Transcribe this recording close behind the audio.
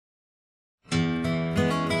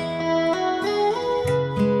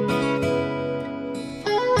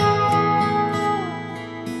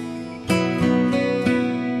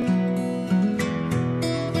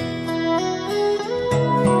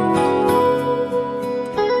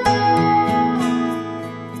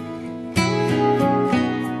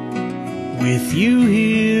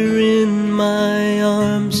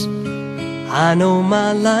I know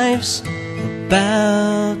my life's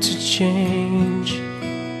about to change,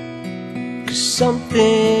 'cause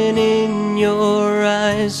something in your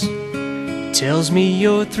eyes tells me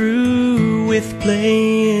you're through with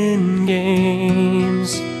playing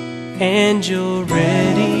games, and you're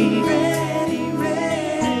ready.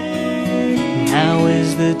 Now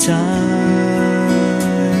is the time.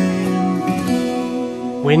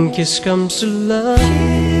 When kiss comes to love,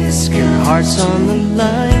 your heart's on the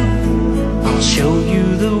line. I'll show you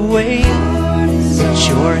the way, put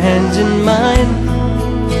your hand in mine.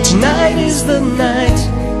 Tonight is the night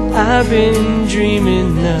I've been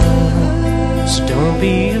dreaming of, so don't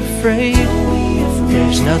be afraid,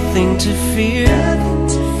 there's nothing to fear.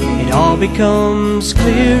 It all becomes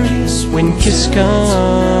clear when kiss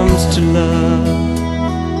comes to love.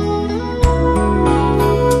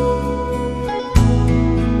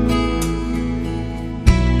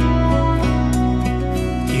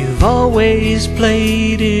 You've always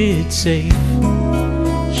played it safe,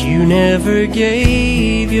 you never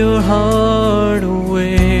gave your heart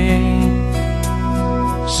away.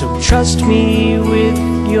 So trust me with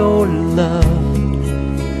your love,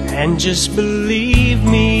 and just believe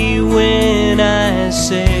me when I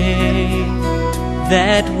say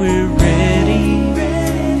that we're ready.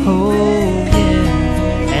 Oh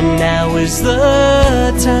yeah, and now is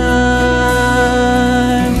the time.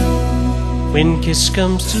 When kiss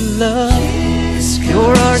comes to love,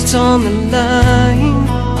 your heart's on the line.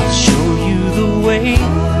 I'll show you the way,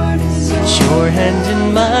 put your hand in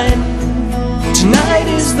mine. Tonight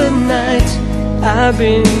is the night I've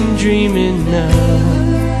been dreaming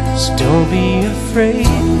of, so don't be afraid,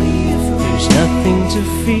 there's nothing to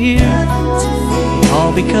fear. It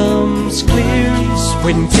all becomes clear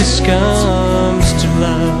when kiss comes to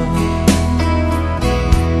love.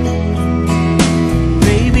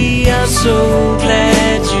 Baby, I'm so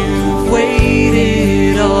glad you've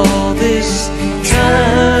waited all this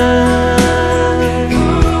time,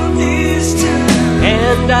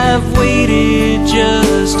 and I've waited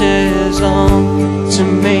just as long to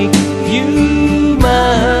make you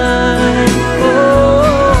mine. Oh,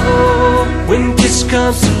 when kiss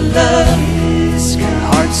comes to love,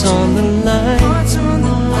 heart's on the line.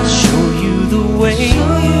 I'll show you the way,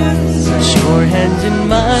 put your hand in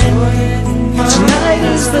mine. Tonight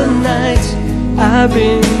is the night I've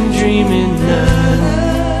been dreaming of,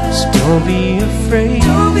 so don't be afraid,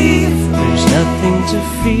 there's nothing to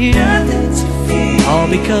fear. It all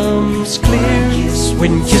becomes clear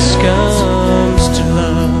when kiss comes to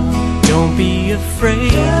love. Don't be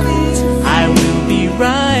afraid, I will be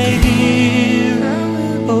right here.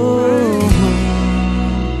 Oh,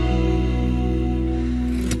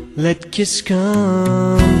 let kiss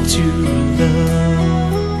come to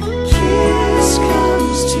love. Kiss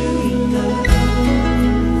comes to love.